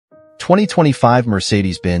2025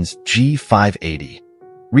 Mercedes-Benz G580.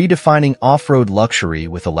 Redefining off-road luxury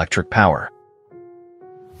with electric power.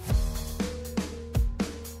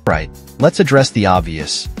 Right, let's address the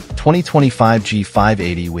obvious. 2025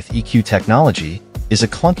 G580 with EQ technology is a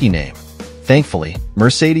clunky name. Thankfully,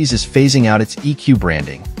 Mercedes is phasing out its EQ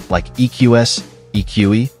branding, like EQS,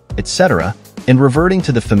 EQE, etc., and reverting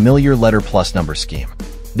to the familiar letter plus number scheme.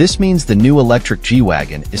 This means the new electric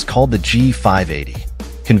G-Wagon is called the G580.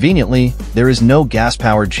 Conveniently, there is no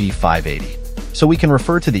gas-powered G580, so we can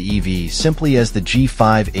refer to the EV simply as the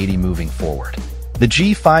G580 moving forward. The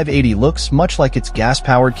G580 looks much like its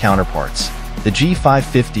gas-powered counterparts, the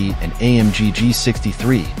G550 and AMG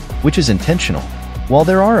G63, which is intentional. While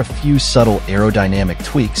there are a few subtle aerodynamic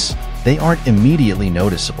tweaks, they aren't immediately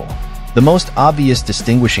noticeable. The most obvious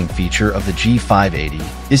distinguishing feature of the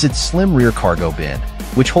G580 is its slim rear cargo bin,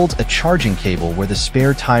 which holds a charging cable where the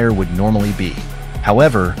spare tire would normally be.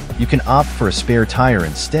 However, you can opt for a spare tire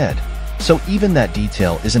instead, so even that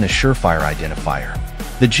detail isn't a surefire identifier.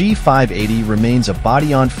 The G580 remains a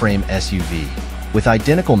body-on-frame SUV, with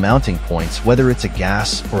identical mounting points whether it's a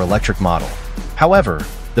gas or electric model. However,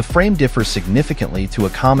 the frame differs significantly to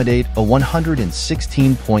accommodate a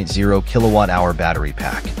 116.0 kilowatt-hour battery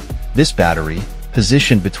pack. This battery,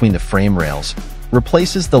 positioned between the frame rails,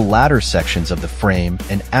 replaces the latter sections of the frame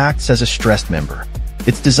and acts as a stressed member.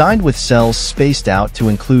 It's designed with cells spaced out to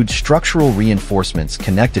include structural reinforcements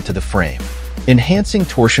connected to the frame. Enhancing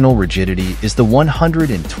torsional rigidity is the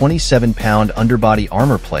 127-pound underbody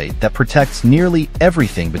armor plate that protects nearly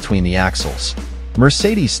everything between the axles.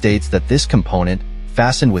 Mercedes states that this component,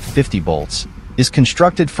 fastened with 50 bolts, is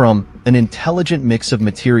constructed from an intelligent mix of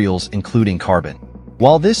materials including carbon.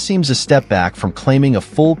 While this seems a step back from claiming a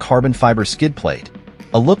full carbon fiber skid plate,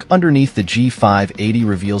 a look underneath the G580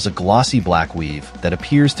 reveals a glossy black weave that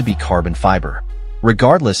appears to be carbon fiber.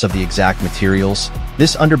 Regardless of the exact materials,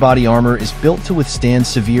 this underbody armor is built to withstand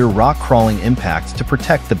severe rock-crawling impacts to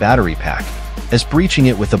protect the battery pack, as breaching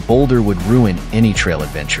it with a boulder would ruin any trail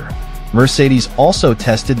adventure. Mercedes also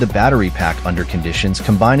tested the battery pack under conditions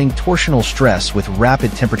combining torsional stress with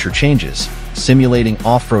rapid temperature changes, simulating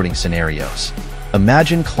off-roading scenarios.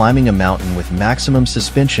 Imagine climbing a mountain with maximum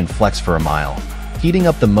suspension flex for a mile, heating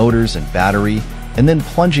up the motors and battery, and then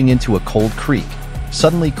plunging into a cold creek,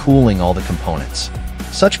 suddenly cooling all the components.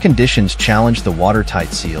 Such conditions challenge the watertight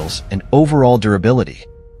seals and overall durability.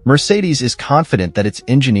 Mercedes is confident that its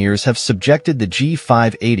engineers have subjected the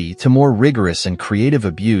G580 to more rigorous and creative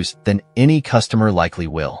abuse than any customer likely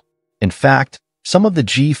will. In fact, some of the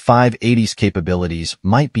G580's capabilities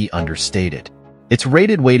might be understated. Its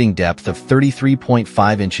rated wading depth of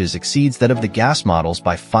 33.5 inches exceeds that of the gas models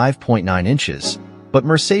by 5.9 inches, but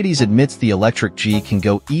Mercedes admits the electric G can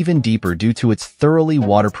go even deeper due to its thoroughly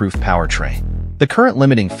waterproof powertrain. The current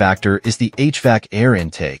limiting factor is the HVAC air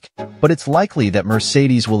intake, but it's likely that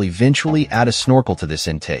Mercedes will eventually add a snorkel to this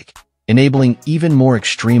intake, enabling even more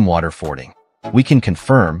extreme waterfording. We can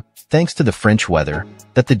confirm, thanks to the French weather,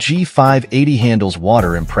 that the G580 handles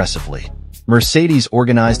water impressively. Mercedes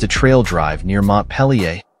organized a trail drive near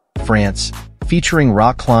Montpellier, France, featuring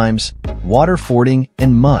rock climbs, water fording,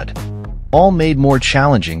 and mud, all made more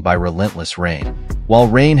challenging by relentless rain. While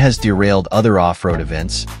rain has derailed other off-road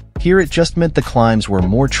events, here it just meant the climbs were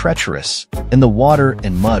more treacherous and the water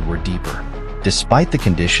and mud were deeper. Despite the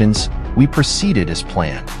conditions, we proceeded as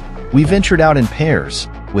planned. We ventured out in pairs,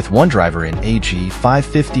 with one driver in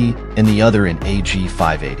AG550 and the other in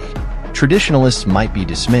AG580. Traditionalists might be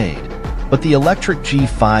dismayed, but the electric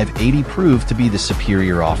G580 proved to be the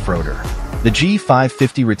superior off-roader. The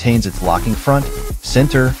G550 retains its locking front,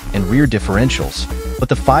 center, and rear differentials, but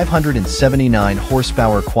the 579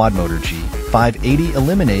 horsepower quad-motor G580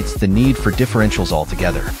 eliminates the need for differentials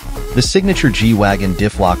altogether. The signature G-Wagon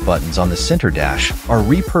diff lock buttons on the center dash are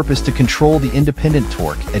repurposed to control the independent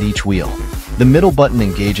torque at each wheel. The middle button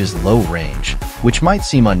engages low range, which might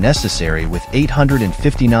seem unnecessary with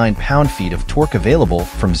 859 pound-feet of torque available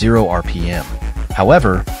from 0 RPM.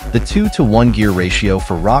 However, the 2-to-1 gear ratio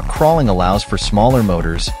for rock crawling allows for smaller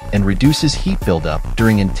motors and reduces heat buildup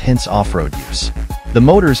during intense off-road use. The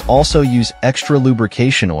motors also use extra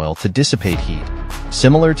lubrication oil to dissipate heat,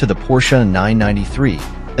 similar to the Porsche 993,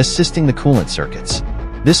 assisting the coolant circuits.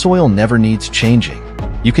 This oil never needs changing.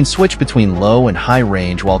 You can switch between low and high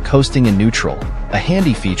range while coasting in neutral, a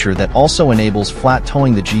handy feature that also enables flat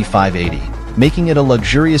towing the G580, making it a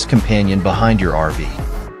luxurious companion behind your RV.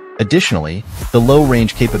 Additionally, the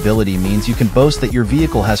low-range capability means you can boast that your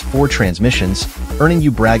vehicle has 4 transmissions, earning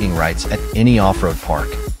you bragging rights at any off-road park.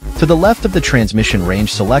 To the left of the transmission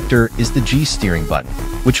range selector is the G steering button,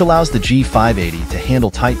 which allows the G580 to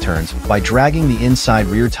handle tight turns by dragging the inside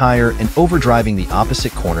rear tire and overdriving the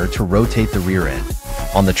opposite corner to rotate the rear end.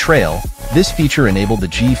 On the trail, this feature enabled the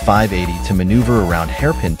G580 to maneuver around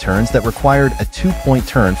hairpin turns that required a 2-point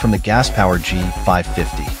turn from the gas-powered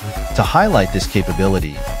G550. To highlight this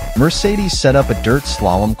capability, Mercedes set up a dirt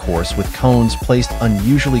slalom course with cones placed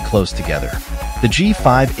unusually close together. The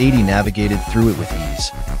G580 navigated through it with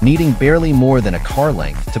ease, needing barely more than a car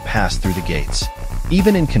length to pass through the gates.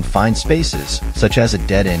 Even in confined spaces, such as a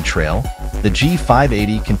dead-end trail, the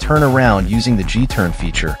G580 can turn around using the G-turn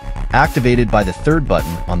feature, activated by the third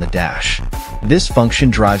button on the dash. This function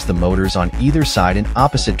drives the motors on either side in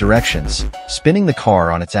opposite directions, spinning the car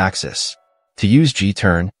on its axis. To use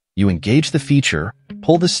G-turn, you engage the feature,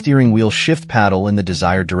 pull the steering wheel shift paddle in the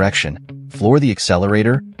desired direction, floor the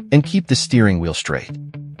accelerator, and keep the steering wheel straight.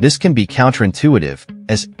 This can be counterintuitive,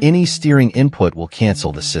 as any steering input will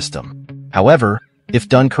cancel the system. However, if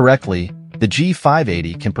done correctly, the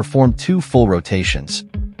G580 can perform 2 full rotations,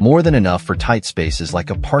 more than enough for tight spaces like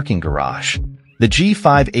a parking garage. The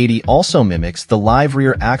G580 also mimics the live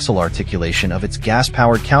rear axle articulation of its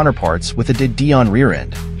gas-powered counterparts with a de Dion rear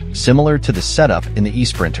end, similar to the setup in the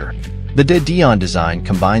eSprinter. The de Dion design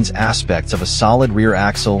combines aspects of a solid rear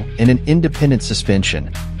axle and an independent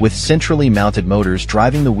suspension, with centrally mounted motors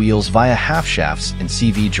driving the wheels via half shafts and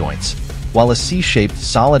CV joints, while a C-shaped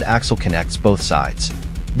solid axle connects both sides.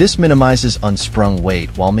 This minimizes unsprung weight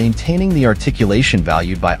while maintaining the articulation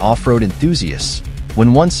valued by off-road enthusiasts.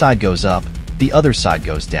 When one side goes up, the other side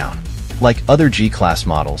goes down. Like other G-Class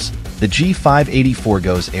models, the G580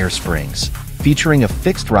 forgoes air springs, featuring a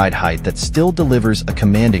fixed ride height that still delivers a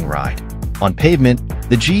commanding ride. On pavement,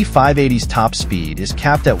 the G580's top speed is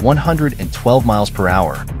capped at 112 miles per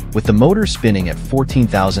hour, with the motor spinning at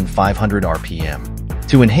 14,500 RPM.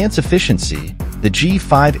 To enhance efficiency, the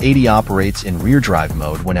G580 operates in rear drive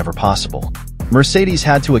mode whenever possible. Mercedes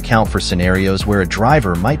had to account for scenarios where a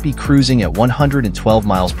driver might be cruising at 112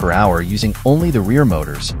 miles per hour using only the rear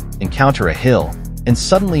motors, encounter a hill, and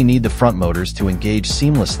suddenly need the front motors to engage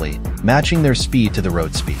seamlessly, matching their speed to the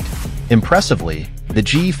road speed. Impressively, the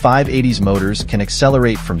G580's motors can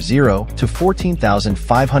accelerate from 0 to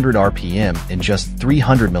 14,500 RPM in just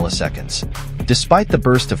 300 milliseconds. Despite the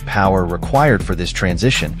burst of power required for this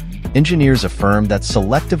transition, engineers affirm that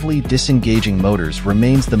selectively disengaging motors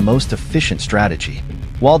remains the most efficient strategy.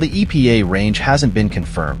 While the EPA range hasn't been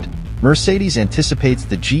confirmed, Mercedes anticipates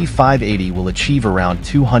the G580 will achieve around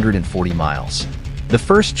 240 miles. The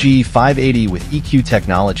first G580 with EQ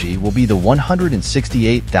technology will be the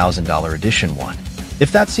 $168,000 edition one.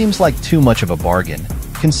 If that seems like too much of a bargain,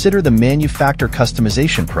 consider the manufacturer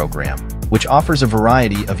customization program, which offers a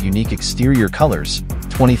variety of unique exterior colors,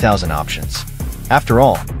 20,000 options. After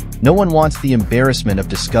all, no one wants the embarrassment of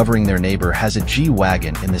discovering their neighbor has a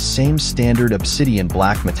G-Wagon in the same standard obsidian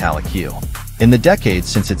black metallic hue. In the decades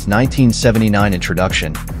since its 1979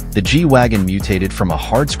 introduction, the G-Wagon mutated from a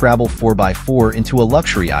hardscrabble 4x4 into a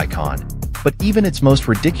luxury icon, but even its most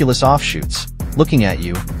ridiculous offshoots, looking at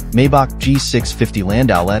you, Maybach G650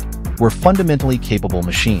 Landaulet, were fundamentally capable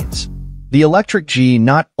machines. The electric G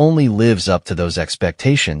not only lives up to those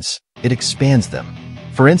expectations, it expands them.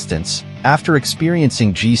 For instance, after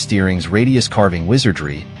experiencing G-Steering's radius carving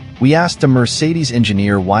wizardry, we asked a Mercedes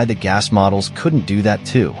engineer why the gas models couldn't do that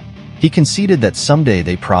too. He conceded that someday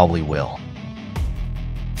they probably will.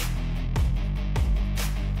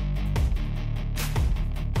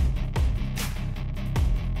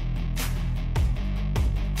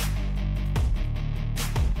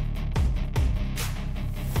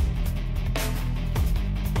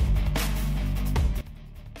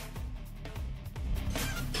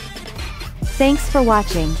 Thanks for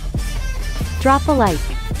watching. Drop a like,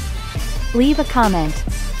 leave a comment,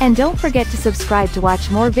 and don't forget to subscribe to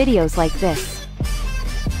watch more videos like this.